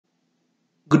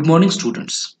Good morning,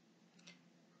 students.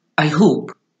 I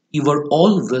hope you are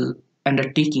all well and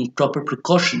are taking proper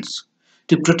precautions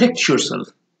to protect yourself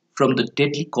from the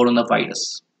deadly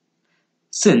coronavirus.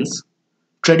 Since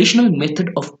traditional method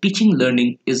of teaching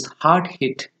learning is hard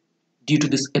hit due to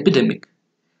this epidemic,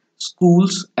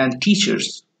 schools and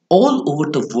teachers all over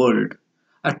the world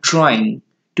are trying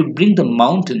to bring the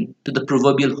mountain to the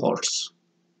proverbial horse.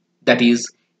 That is,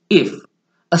 if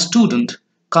a student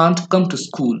can't come to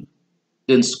school,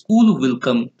 then school will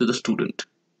come to the student.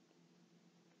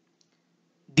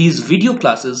 These video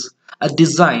classes are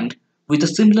designed with a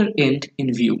similar end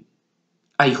in view.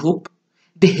 I hope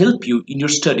they help you in your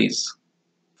studies.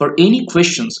 For any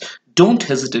questions, don't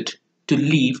hesitate to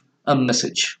leave a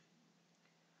message.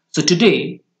 So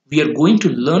today we are going to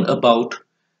learn about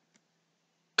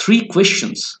three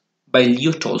questions by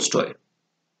Leo Tolstoy.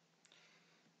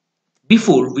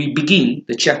 Before we begin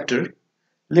the chapter,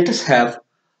 let us have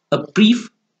a brief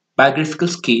biographical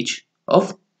sketch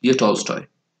of Leo Tolstoy.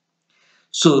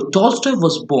 So Tolstoy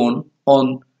was born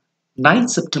on 9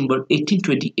 September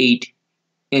 1828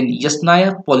 in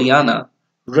Yasnaya Polyana,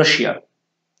 Russia.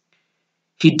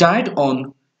 He died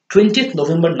on 20th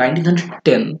November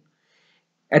 1910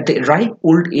 at the ripe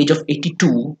old age of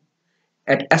 82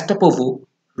 at Astapovo,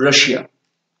 Russia.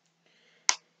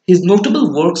 His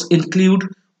notable works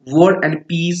include War and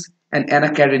Peace and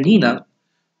Anna Karenina,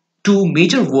 two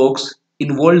major works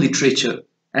in world literature,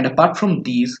 and apart from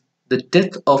these, The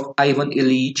Death of Ivan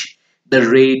Ilyich, The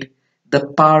Raid, The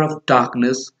Power of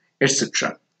Darkness,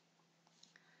 etc.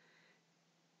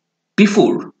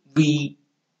 Before we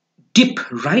dip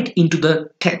right into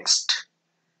the text,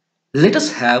 let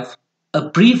us have a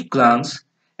brief glance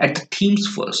at the themes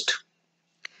first.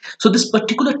 So this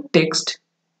particular text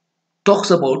talks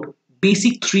about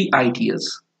basic three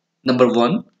ideas. Number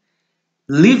one,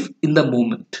 live in the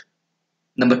moment.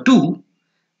 Number two,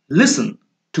 listen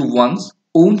to one's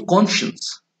own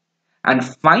conscience. And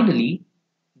finally,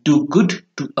 do good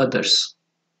to others.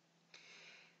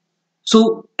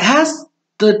 So as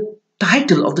the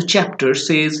title of the chapter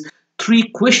says,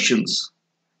 three questions,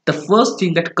 the first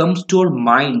thing that comes to our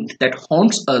mind that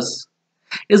haunts us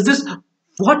is this: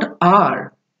 what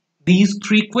are these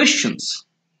three questions?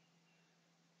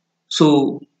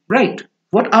 So, right,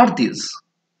 what are these?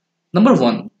 Number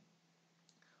one,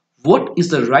 what is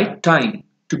the right time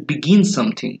to begin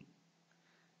something?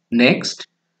 Next,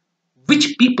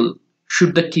 which people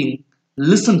should the king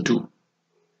listen to?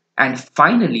 And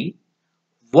finally,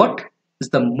 what is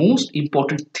the most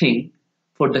important thing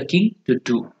for the king to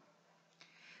do?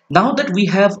 Now that we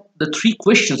have the three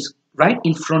questions right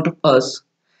in front of us,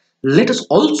 let us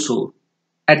also,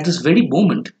 at this very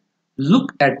moment,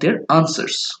 look at their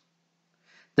answers.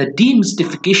 The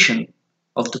demystification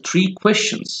of the three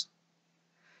questions.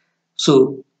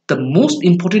 So, the most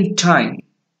important time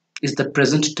is the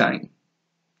present time.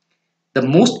 The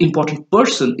most important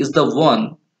person is the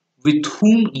one with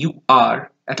whom you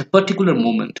are at a particular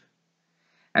moment.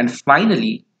 And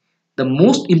finally, the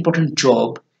most important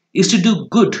job is to do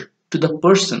good to the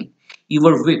person you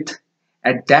are with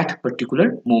at that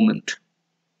particular moment.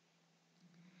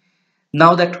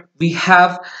 Now that we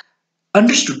have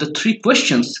understood the three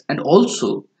questions and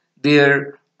also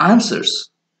their answers,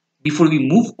 before we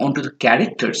move on to the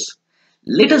characters,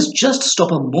 let us just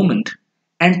stop a moment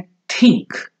and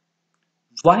think,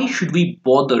 why should we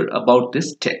bother about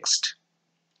this text?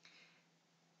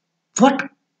 What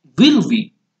will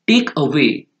we take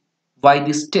away why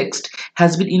this text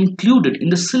has been included in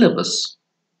the syllabus?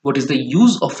 What is the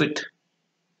use of it?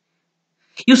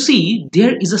 You see,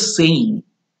 there is a saying,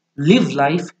 live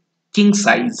life king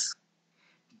size.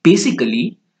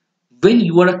 Basically, when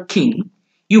you are a king,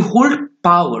 you hold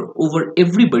power over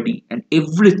everybody and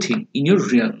everything in your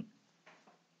realm.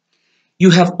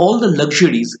 You have all the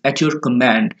luxuries at your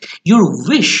command. Your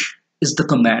wish is the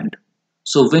command.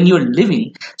 So when you're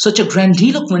living such a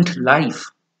grandiloquent life,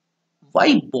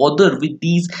 why bother with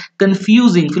these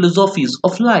confusing philosophies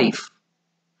of life?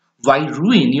 Why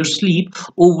ruin your sleep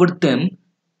over them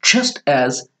just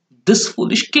as this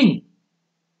foolish king?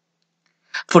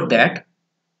 For that,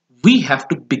 we have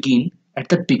to begin at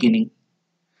the beginning.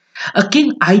 A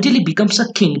king ideally becomes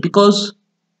a king because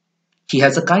he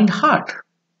has a kind heart,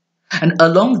 and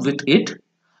along with it,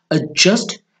 a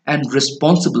just and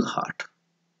responsible heart.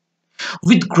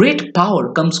 With great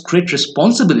power comes great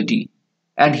responsibility,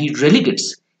 and he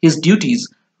delegates his duties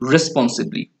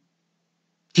responsibly.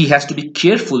 He has to be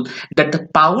careful that the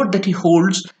power that he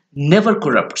holds never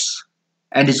corrupts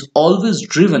and is always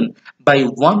driven by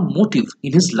one motive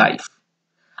in his life: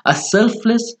 a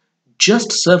selfless,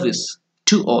 just service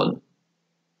to all.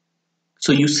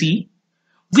 So you see,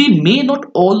 We may not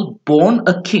all born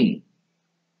a king,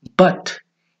 but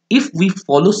if we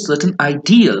follow certain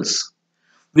ideals,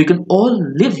 we can all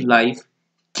live life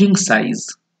king size.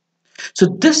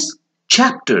 So this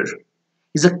chapter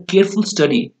is a careful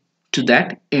study to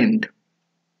that end.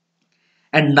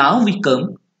 And now we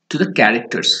come to the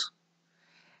characters.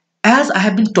 As I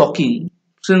have been talking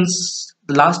since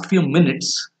the last few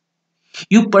minutes,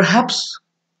 you perhaps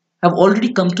have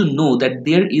already come to know that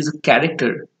there is a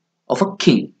character of a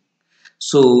king.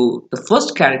 So the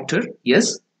first character,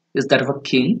 yes, is that of a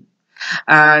king,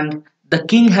 and the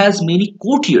king has many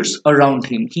courtiers around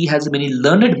him. He has many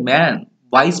learned men,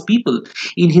 wise people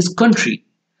in his country.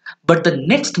 But the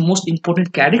next most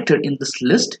important character in this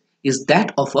list is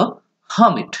that of a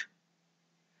hermit.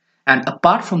 And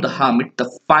apart from the hermit,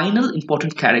 the final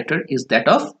important character is that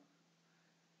of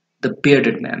the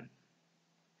bearded man.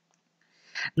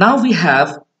 Now we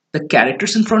have the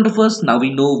characters in front of us. Now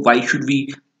we know why should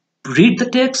we read the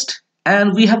text,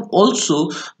 and we have also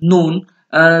known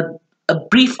a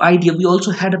brief idea. We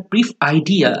also had a brief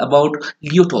idea about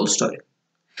Leo Tolstoy.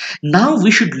 Now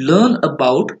we should learn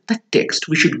about the text.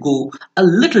 We should go a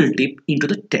little deep into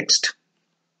the text.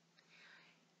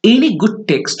 Any good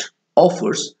text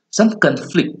offers some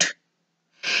conflict.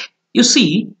 You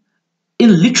see,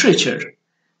 in literature,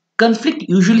 conflict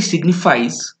usually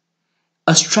signifies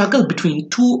a struggle between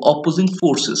two opposing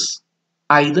forces,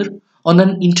 either on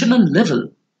an internal level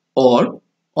or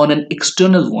on an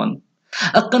external one.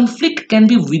 A conflict can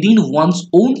be within one's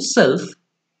own self,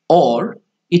 or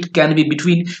it can be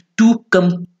between two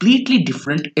completely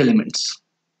different elements.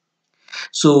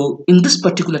 So in this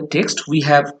particular text, we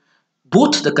have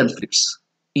both the conflicts,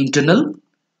 internal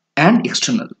and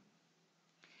external.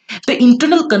 The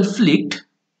internal conflict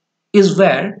is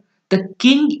where the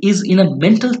king is in a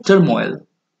mental turmoil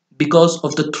because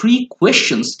of the three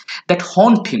questions that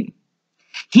haunt him.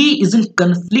 He is in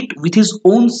conflict with his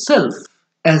own self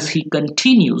as he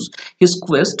continues his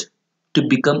quest to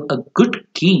become a good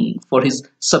king for his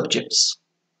subjects.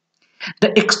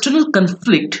 The external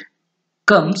conflict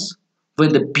comes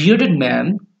when the bearded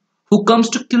man who comes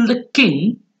to kill the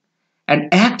king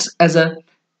and acts as a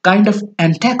kind of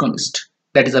antagonist,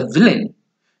 that is a villain,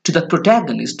 to the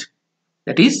protagonist,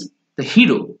 that is the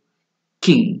hero,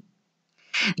 king.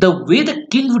 The way the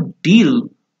king would deal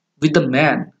with the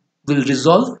man will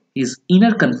resolve his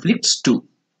inner conflicts too.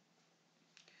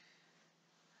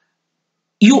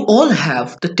 You all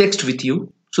have the text with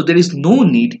you, so there is no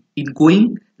need in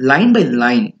going line by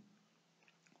line.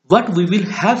 What we will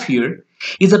have here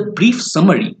is a brief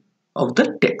summary of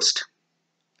the text.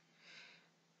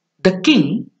 The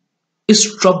king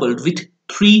is troubled with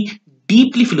three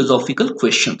deeply philosophical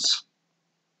questions,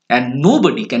 and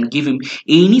nobody can give him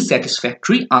any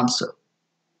satisfactory answer.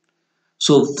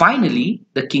 So finally,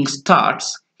 the king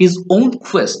starts his own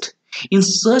quest in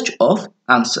search of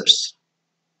answers.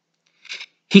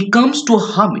 He comes to a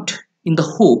hermit in the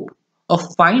hope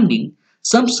of finding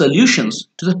some solutions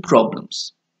to the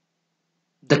problems.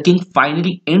 The king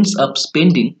finally ends up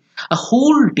spending a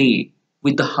whole day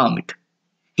with the hermit.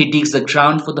 He digs the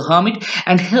ground for the hermit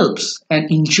and helps an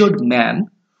injured man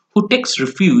who takes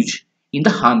refuge in the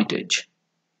hermitage.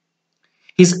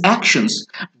 His actions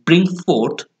bring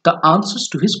forth the answers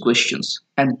to his questions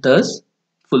and thus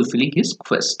fulfilling his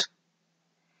quest.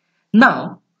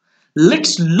 Now,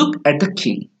 let's look at the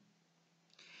king.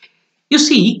 You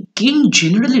see, king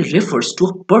generally refers to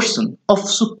a person of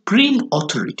supreme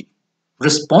authority,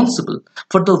 responsible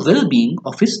for the well-being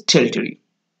of his territory.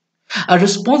 A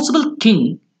responsible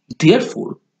king,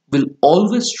 therefore, will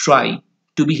always try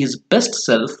to be his best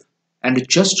self and a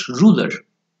just ruler.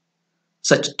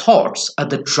 Such thoughts are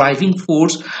the driving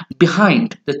force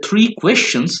behind the three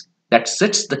questions that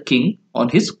sets the king on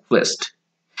his quest.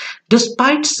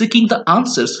 Despite seeking the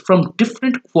answers from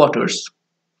different quarters,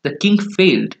 the king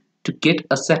failed to get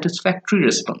a satisfactory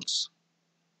response.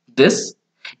 This,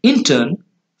 in turn,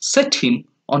 set him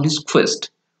on his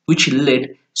quest, which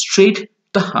led straight to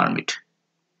the hermit.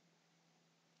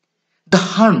 The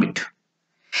hermit.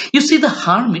 You see, the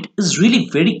hermit is really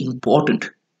very important.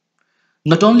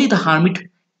 Not only the hermit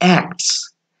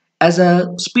acts as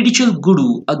a spiritual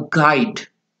guru, a guide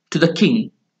to the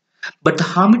king, but the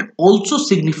hermit also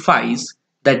signifies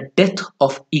the death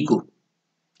of ego.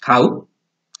 How?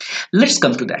 Let's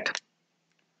come to that.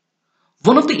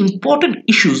 One of the important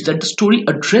issues that the story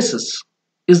addresses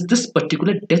is this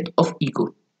particular death of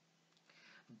ego.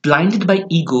 Blinded by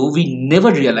ego, we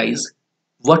never realize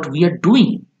what we are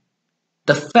doing.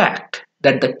 The fact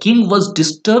that the king was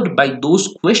disturbed by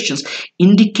those questions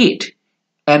indicate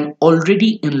an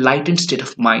already enlightened state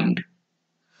of mind.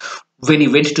 When he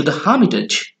went to the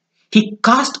hermitage, He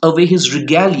cast away his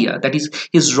regalia, that is,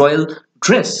 his royal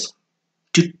dress,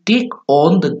 to take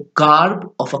on the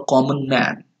garb of a common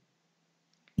man.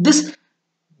 This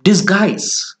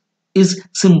disguise is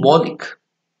symbolic.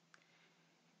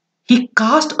 He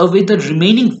cast away the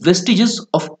remaining vestiges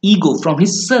of ego from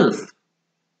his self.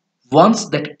 Once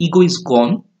that ego is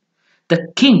gone, the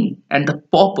king and the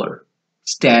pauper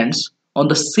stands on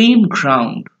the same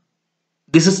ground.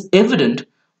 This is evident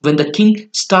when the king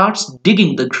starts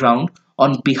digging the ground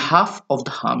on behalf of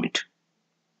the hermit.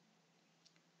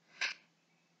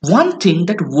 One thing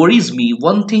that worries me,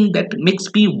 one thing that makes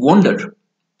me wonder,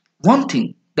 one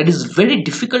thing that is very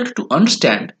difficult to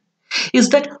understand is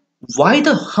that why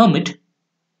the hermit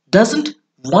doesn't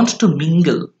want to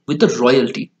mingle with the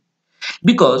royalty.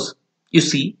 Because, you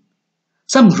see,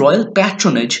 some royal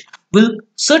patronage will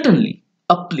certainly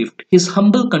uplift his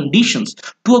humble conditions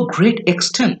to a great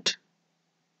extent.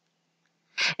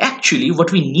 Actually,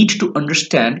 what we need to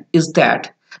understand is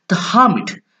that the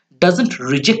hermit doesn't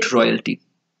reject royalty.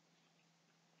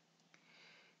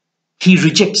 He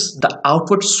rejects the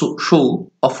outward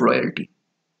show of royalty.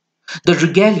 The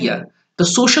regalia, the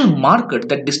social marker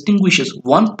that distinguishes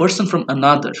one person from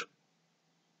another.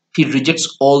 He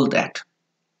rejects all that.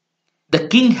 The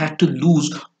king had to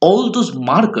lose all those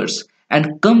markers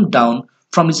and come down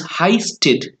from his high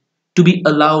stead to be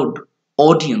allowed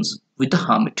audience with the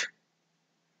hermit.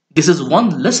 This is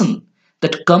one lesson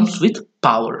that comes with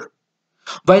power.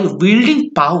 While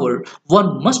wielding power,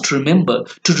 one must remember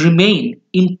to remain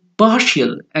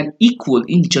impartial and equal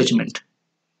in judgment.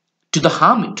 To the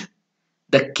hermit,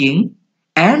 the king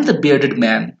and the bearded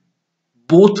man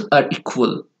both are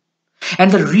equal,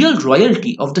 and the real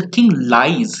royalty of the king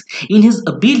lies in his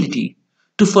ability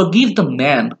to forgive the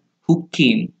man who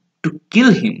came to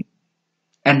kill him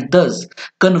and thus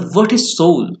convert his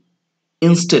soul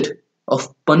instead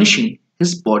of punishing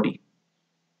his body.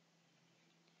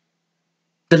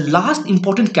 The last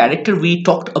important character we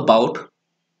talked about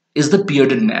is the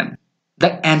bearded man,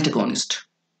 the antagonist.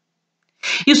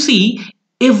 You see,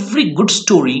 every good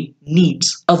story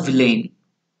needs a villain.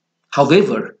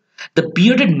 However, the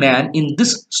bearded man in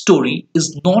this story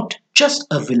is not just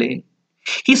a villain.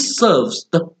 He serves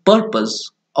the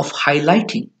purpose of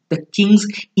highlighting the king's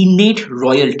innate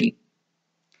royalty.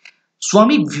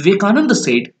 Swami Vivekananda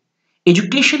said,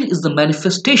 education is the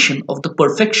manifestation of the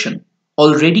perfection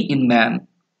already in man.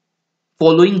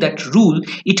 Following that rule,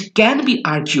 it can be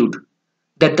argued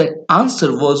that the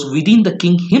answer was within the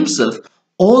king himself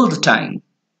all the time.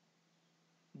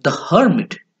 The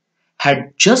hermit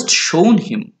had just shown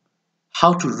him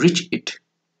how to reach it.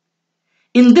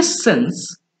 In this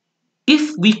sense,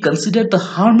 if we consider the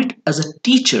hermit as a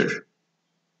teacher,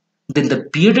 then the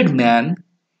bearded man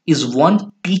is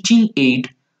one teaching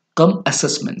aid come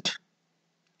assessment.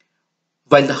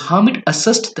 While the hermit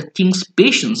assessed the king's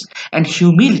patience and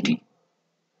humility,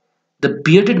 the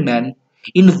bearded man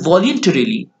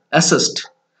involuntarily assessed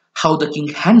how the king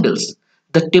handles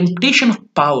the temptation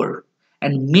of power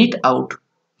and made out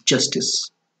justice.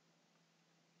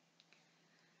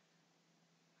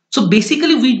 So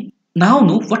basically, we now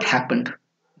know what happened.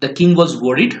 The king was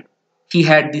worried. He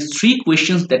had these three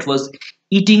questions that was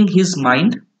eating his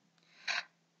mind.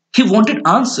 He wanted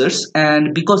answers,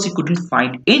 and because he couldn't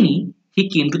find any, he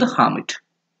came to the hermit.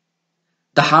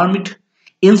 The hermit,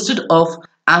 instead of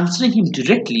answering him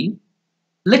directly,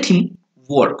 let him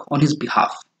work on his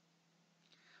behalf.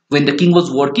 When the king was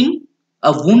working,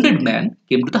 a wounded man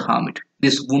came to the hermit.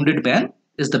 This wounded man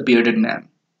is the bearded man.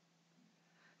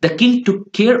 The king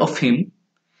took care of him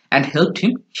and helped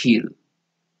him heal.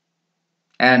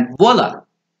 And voila!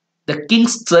 The king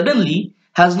suddenly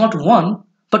has not one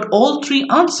but all three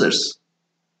answers.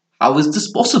 How is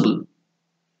this possible?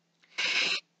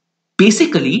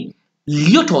 Basically,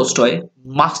 Leo Tolstoy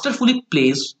masterfully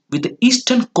plays with the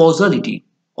Eastern causality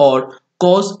or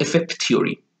cause-effect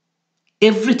theory.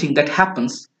 Everything that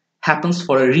happens happens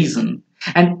for a reason,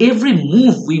 and every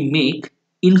move we make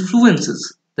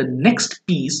influences the next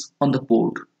piece on the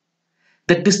board.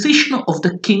 The decision of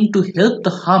the king to help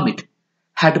the hermit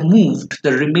had moved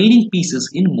the remaining pieces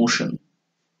in motion.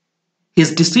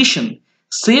 His decision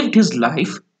saved his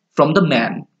life from the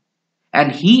man,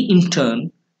 and he in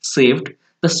turn saved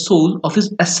the soul of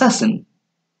his assassin.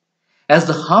 As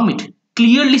the hermit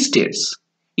clearly states,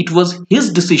 it was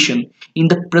his decision in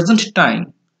the present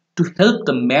time to help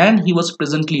the man he was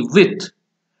presently with,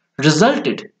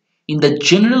 resulted in the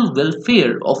general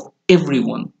welfare of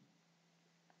everyone.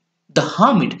 The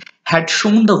hermit had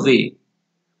shown the way,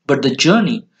 but the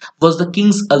journey was the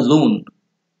king's alone,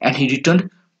 and he returned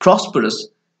prosperous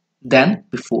than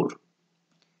before.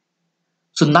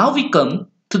 So now we come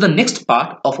to the next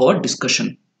part of our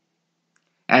discussion,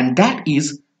 and that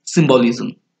is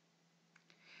symbolism.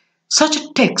 Such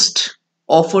a text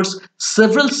offers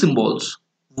several symbols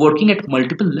working at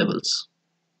multiple levels.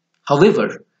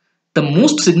 However, the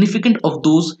most significant of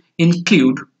those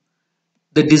include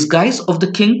the disguise of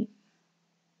the king,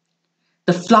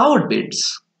 the flower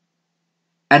beds,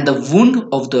 and the wound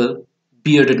of the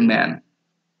bearded man.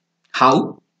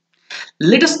 How?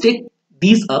 Let us take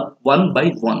these up one by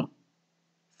one.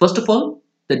 First of all,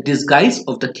 the disguise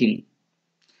of the king.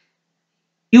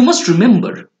 You must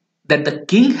remember that the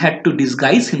king had to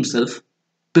disguise himself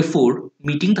before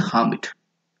meeting the hermit.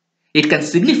 It can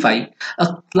signify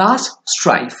a class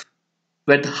strife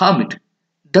where the hermit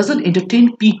doesn't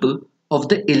entertain people of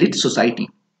the elite society.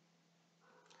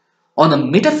 On a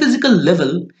metaphysical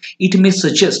level, it may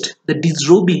suggest the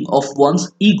disrobing of one's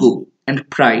ego and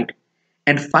pride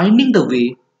and finding the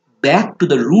way back to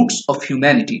the roots of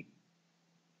humanity.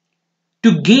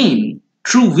 To gain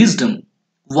true wisdom,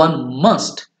 one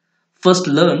must first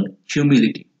learn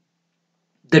humility.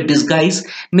 The disguise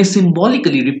may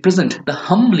symbolically represent the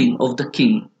humbling of the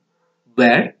king,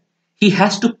 where he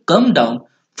has to come down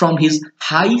from his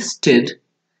high stead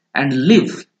and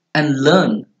live and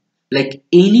learn like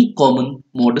any common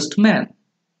modest man.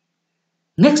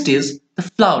 Next is the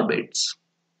flower beds.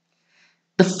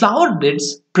 The flower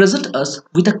beds present us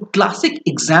with a classic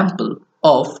example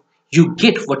of you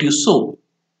get what you sow.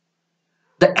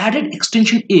 The added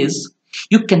extension is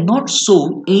you cannot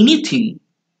sow anything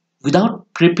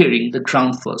without preparing the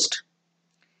ground first.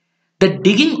 The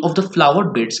digging of the flower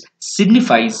beds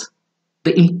signifies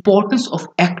the importance of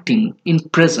acting in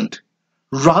present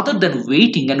rather than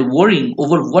waiting and worrying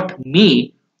over what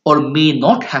may or may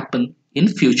not happen in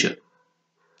future.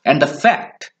 And the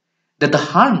fact that the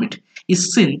hermit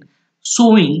is seen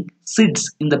sowing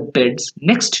seeds in the beds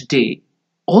next day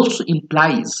also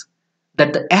implies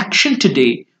that the action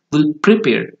today will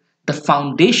prepare the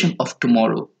foundation of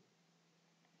tomorrow.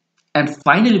 And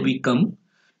finally, we come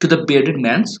to the bearded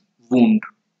man's wound.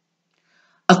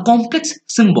 A complex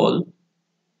symbol,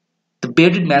 the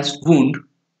bearded man's wound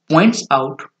points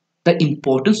out the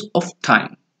importance of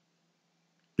time.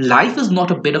 Life is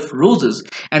not a bed of roses,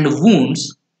 and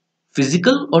wounds,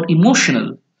 physical or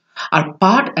emotional, are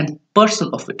part and parcel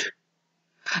of it.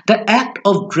 The act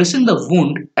of dressing the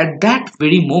wound at that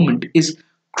very moment is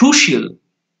crucial,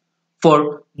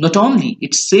 for not only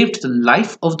it saved the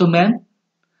life of the man,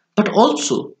 but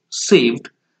also saved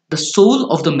the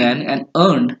soul of the man and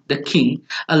earned the king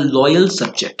a loyal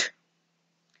subject.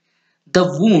 The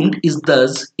wound is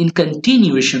thus in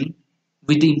continuation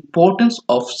with the importance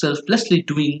of selflessly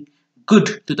doing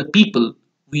good to the people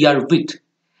we are with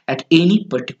at any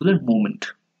particular moment.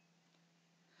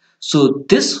 So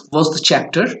this was the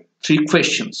chapter 3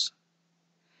 questions.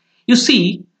 You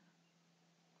see,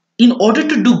 in order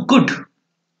to do good,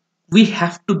 we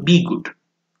have to be good.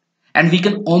 And we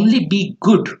can only be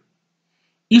good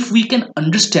if we can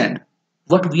understand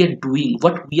what we are doing,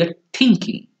 what we are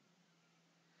thinking.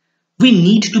 We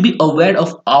need to be aware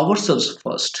of ourselves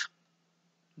first.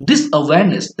 This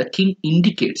awareness the king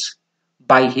indicates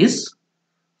by his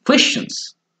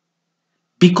questions.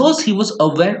 Because he was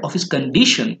aware of his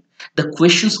condition, the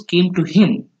questions came to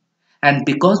him. And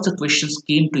because the questions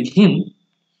came to him,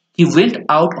 he went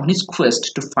out on his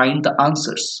quest to find the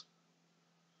answers.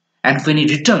 And when he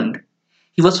returned,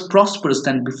 he was prosperous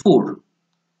than before.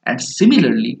 And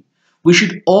similarly, we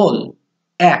should all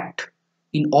act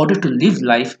in order to live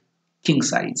life king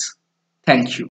size. Thank you.